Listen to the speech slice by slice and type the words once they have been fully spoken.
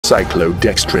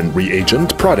cyclodextrin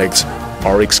reagent products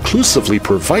are exclusively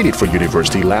provided for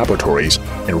university laboratories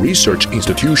and research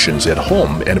institutions at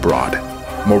home and abroad.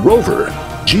 Moreover,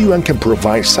 Jiyuan can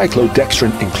provide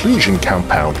cyclodextrin inclusion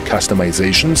compound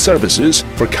customization services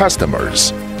for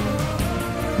customers.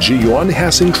 Jiyuan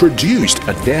has introduced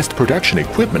advanced production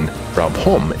equipment from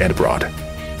home and abroad,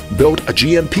 built a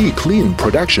GMP clean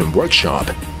production workshop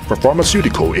for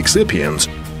pharmaceutical excipients,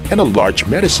 and a large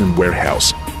medicine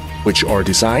warehouse, which are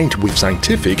designed with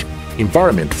scientific,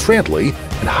 environment-friendly,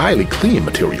 and highly clean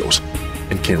materials,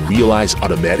 and can realize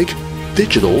automatic,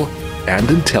 digital, and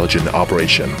intelligent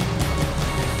operation.